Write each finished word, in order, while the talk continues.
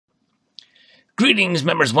Greetings,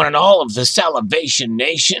 members one and all of the Salivation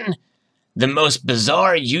Nation. The most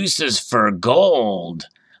bizarre uses for gold.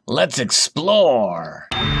 Let's explore.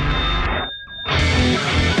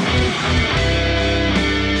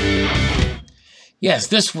 Yes,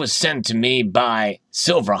 this was sent to me by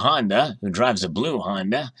Silver Honda, who drives a blue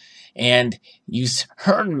Honda, and you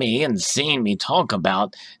heard me and seen me talk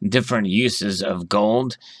about different uses of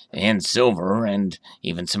gold and silver and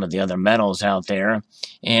even some of the other metals out there,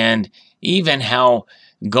 and even how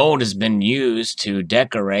gold has been used to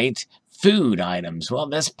decorate food items. Well,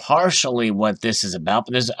 that's partially what this is about,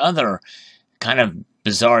 but there's other kind of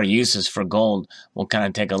bizarre uses for gold we'll kind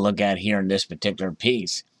of take a look at here in this particular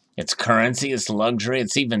piece. It's currency, it's luxury,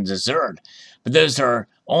 it's even dessert. But those are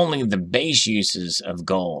only the base uses of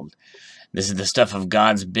gold. This is the stuff of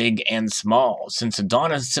gods big and small. Since the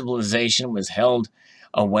dawn of civilization was held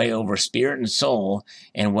away over spirit and soul,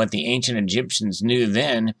 and what the ancient Egyptians knew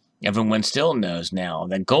then, everyone still knows now,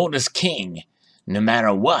 that gold is king, no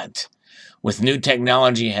matter what. With new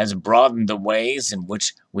technology has broadened the ways in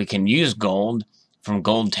which we can use gold, from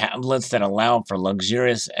gold tablets that allow for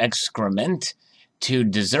luxurious excrement, to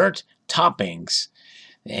dessert toppings.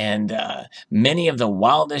 And many of the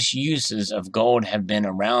wildest uses of gold have been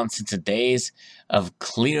around since the days of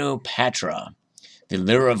Cleopatra. The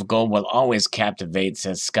lure of gold will always captivate,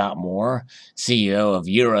 says Scott Moore, CEO of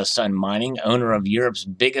Eurosun Mining, owner of Europe's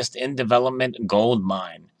biggest in-development gold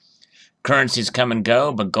mine. Currencies come and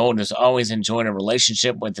go, but gold has always enjoyed a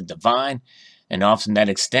relationship with the divine, and often that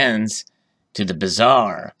extends to the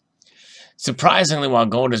bizarre. Surprisingly, while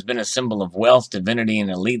gold has been a symbol of wealth, divinity, and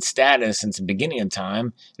elite status since the beginning of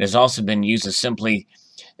time, it has also been used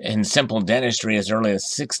in simple dentistry as early as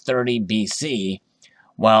 630 BC,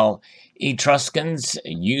 while Etruscans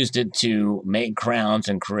used it to make crowns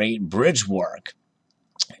and create bridge work.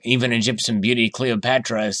 Even Egyptian beauty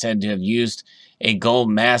Cleopatra is said to have used a gold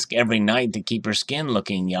mask every night to keep her skin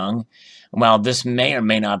looking young. While this may or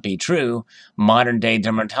may not be true, modern-day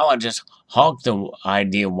dermatologists hawk the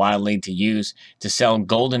idea widely to sell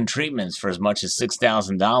golden treatments for as much as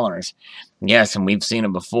 $6,000. Yes, and we've seen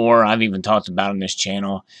it before. I've even talked about it on this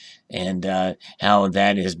channel, and how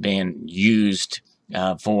that has been used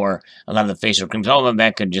for a lot of the facial creams. All of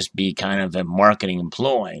that could just be kind of a marketing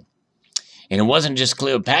ploy. And it wasn't just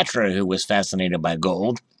Cleopatra who was fascinated by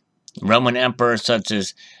gold. Roman emperors such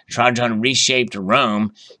as Trajan reshaped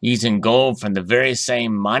Rome using gold from the very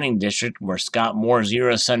same mining district where Scott Moore's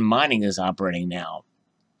Eurosun Mining is operating now.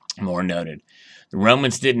 Moore noted, the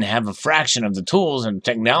Romans didn't have a fraction of the tools and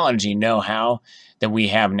technology know-how that we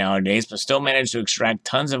have nowadays, but still managed to extract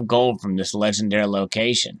tons of gold from this legendary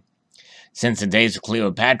location. Since the days of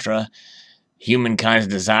Cleopatra, humankind's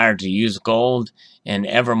desire to use gold in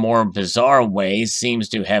ever more bizarre ways seems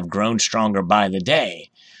to have grown stronger by the day,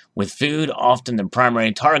 with food often the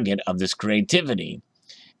primary target of this creativity.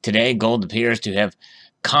 Today, gold appears to have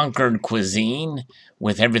conquered cuisine,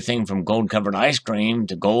 with everything from gold-covered ice cream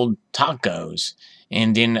to gold tacos,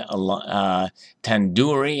 and in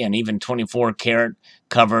tandoori and even 24-karat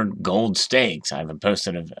covered gold steaks. I haven't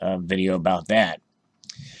posted a video about that.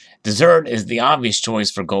 Dessert is the obvious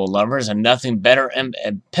choice for gold lovers, and nothing better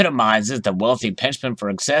epitomizes the wealthy penchant for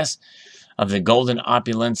excess of the golden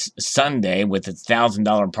opulence sundae with its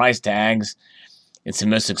 $1,000 price tags. It's the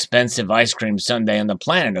most expensive ice cream sundae on the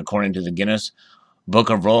planet, according to the Guinness Book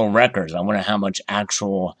of World Records. I wonder how much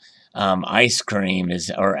actual ice cream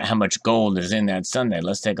is, or how much gold is in that sundae.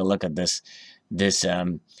 Let's take a look at this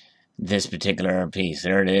particular piece.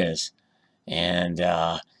 There it is, and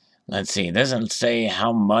let's see. It doesn't say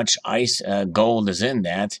how much gold is in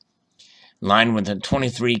that. Lined with a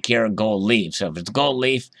 23-karat gold leaf. So if it's gold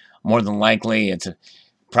leaf, more than likely, it's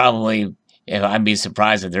probably, I'd be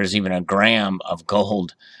surprised if there's even a gram of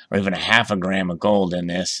gold, or even a half a gram of gold in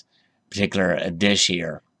this particular dish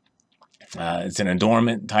here. It's an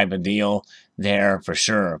adornment type of deal there for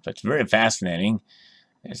sure, but it's very fascinating.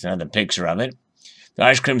 There's another picture of it. The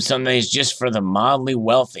ice cream sundae is just for the mildly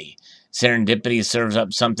wealthy. Serendipity serves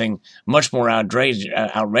up something much more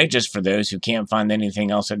outrageous for those who can't find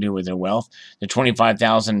anything else to do with their wealth. The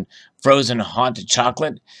 25,000 frozen hot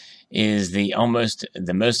chocolate is the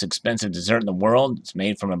most expensive dessert in the world. It's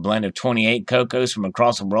made from a blend of 28 cocos from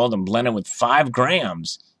across the world and blended with 5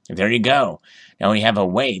 grams. There you go. Now we have a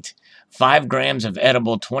weight. 5 grams of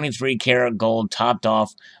edible 23-karat gold topped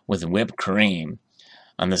off with whipped cream.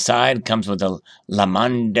 On the side comes with a La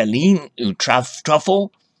Mandaline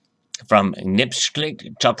truffle from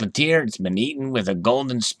Nipschlick Chocolatier. It's been eaten with a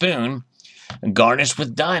golden spoon, garnished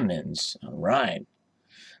with diamonds. All right.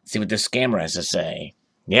 Let's see what this scammer has to say.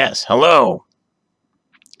 Yes, hello.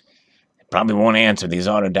 Probably won't answer these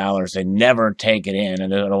auto dialers. They never take it in,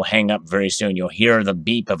 and it'll hang up very soon. You'll hear the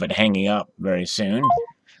beep of it hanging up very soon.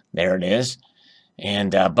 There it is.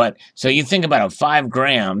 And but so you think about it, 5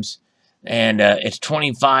 grams, and it's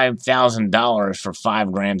 $25,000 for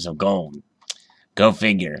 5 grams of gold. Go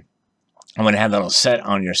figure. I'm gonna have that set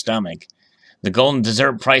on your stomach. The golden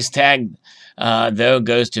dessert price tag, though,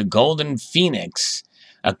 goes to Golden Phoenix,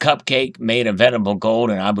 a cupcake made of edible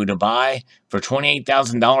gold in Abu Dhabi for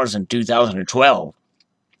 $28,000 in 2012.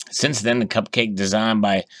 Since then, the cupcake designed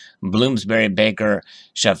by Bloomsbury baker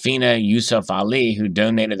Shafina Yusuf Ali, who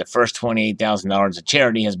donated the first $28,000 to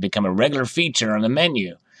charity, has become a regular feature on the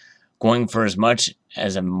menu, going for a much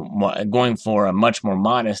more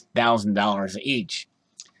modest $1,000 each.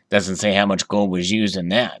 Doesn't say how much gold was used in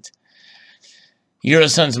that.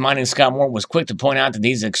 Eurosun's mining Scott Moore was quick to point out that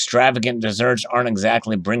these extravagant desserts aren't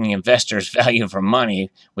exactly bringing investors value for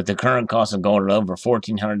money. With the current cost of gold at over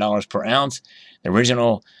 $1,400 per ounce, the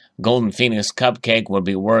original Golden Phoenix cupcake would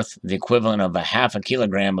be worth the equivalent of a half a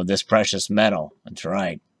kilogram of this precious metal. That's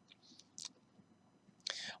right.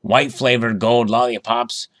 White-flavored gold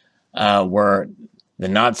lollipops were the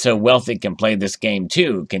not-so-wealthy can play this game,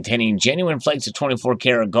 too. Containing genuine flakes of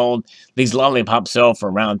 24-karat gold, these lollipops sell for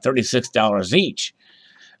around $36 each.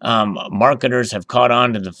 Marketers have caught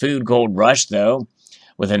on to the food gold rush, though,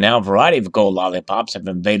 with a now variety of gold lollipops have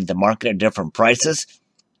invaded the market at different prices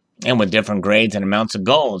and with different grades and amounts of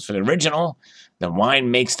gold. For the original, the wine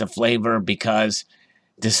makes the flavor because,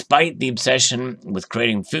 despite the obsession with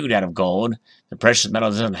creating food out of gold, the precious metal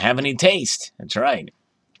doesn't have any taste. That's right.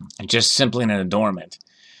 It's just simply an adornment.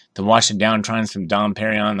 To wash it down, trying some Dom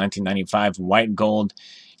Perignon 1995 white gold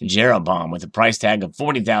Jeroboam with a price tag of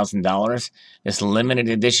 $40,000. This limited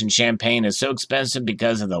edition champagne is so expensive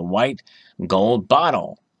because of the white gold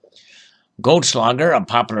bottle. Goldschlager, a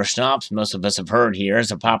popular schnapps most of us have heard here, is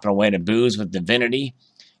a popular way to booze with divinity,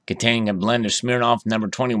 containing a blend of Smirnoff No.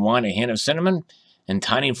 21, a hint of cinnamon, and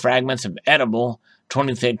tiny fragments of edible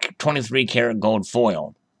 23-karat gold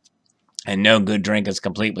foil. And no good drink is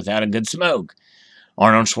complete without a good smoke.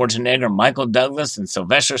 Arnold Schwarzenegger, Michael Douglas, and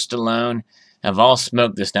Sylvester Stallone have all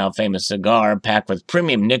smoked this now famous cigar packed with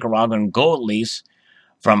premium Nicaraguan gold leaves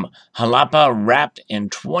from Jalapa, wrapped in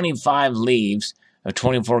 25 leaves of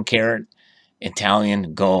 24-karat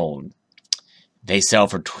Italian gold. They sell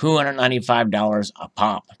for $295 a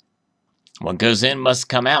pop. What goes in must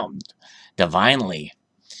come out divinely.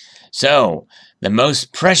 So, the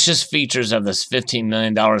most precious features of this $15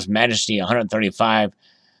 million Majesty 135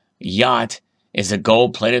 yacht is the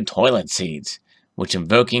gold-plated toilet seats, which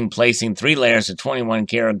invoking placing 3 layers of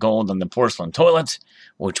 21-karat gold on the porcelain toilets,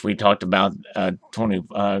 which we talked about 20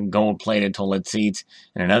 gold-plated toilet seats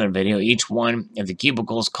in another video. Each one of the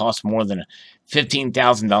cubicles costs more than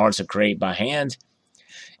 $15,000 to create by hand.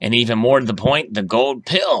 And even more to the point, the gold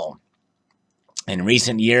pill. In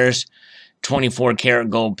recent years, 24-karat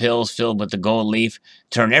gold pills filled with the gold leaf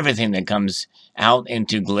turn everything that comes out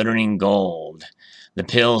into glittering gold. The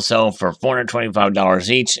pills sell for $425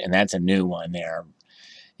 each, and that's a new one there.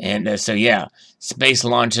 And so, yeah, space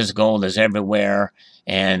launches, gold is everywhere.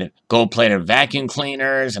 And gold-plated vacuum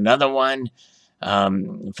cleaners, another one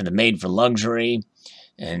for the made for luxury,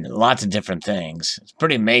 and lots of different things. It's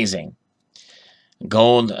pretty amazing.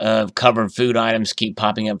 Gold covered food items keep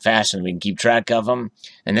popping up faster than we can keep track of them.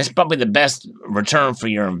 And this is probably the best return for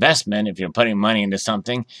your investment. If you're putting money into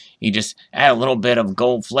something, you just add a little bit of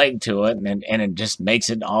gold flake to it, and it just makes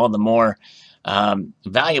it all the more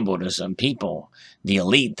valuable to some people. The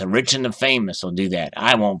elite, the rich and the famous will do that.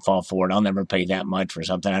 I won't fall for it. I'll never pay that much for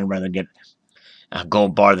something. I'd rather get a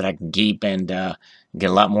gold bar that I can keep and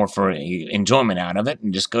get a lot more for enjoyment out of it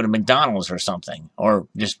and just go to McDonald's or something, or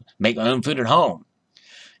just make my own food at home.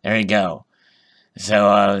 There you go.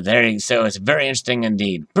 So so it's very interesting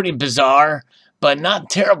indeed. Pretty bizarre, but not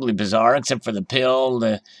terribly bizarre, except for the pill,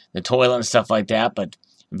 the toilet, and stuff like that. But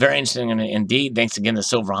very interesting indeed. Thanks again to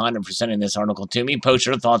Silver Honda for sending this article to me. Post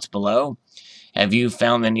your thoughts below. Have you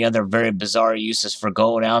found any other very bizarre uses for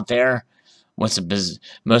gold out there? What's the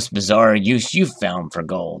most bizarre use you've found for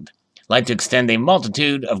gold? I'd like to extend a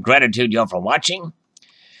multitude of gratitude y'all for watching,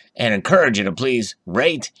 and encourage you to please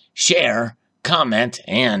rate, share, comment,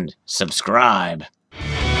 and subscribe.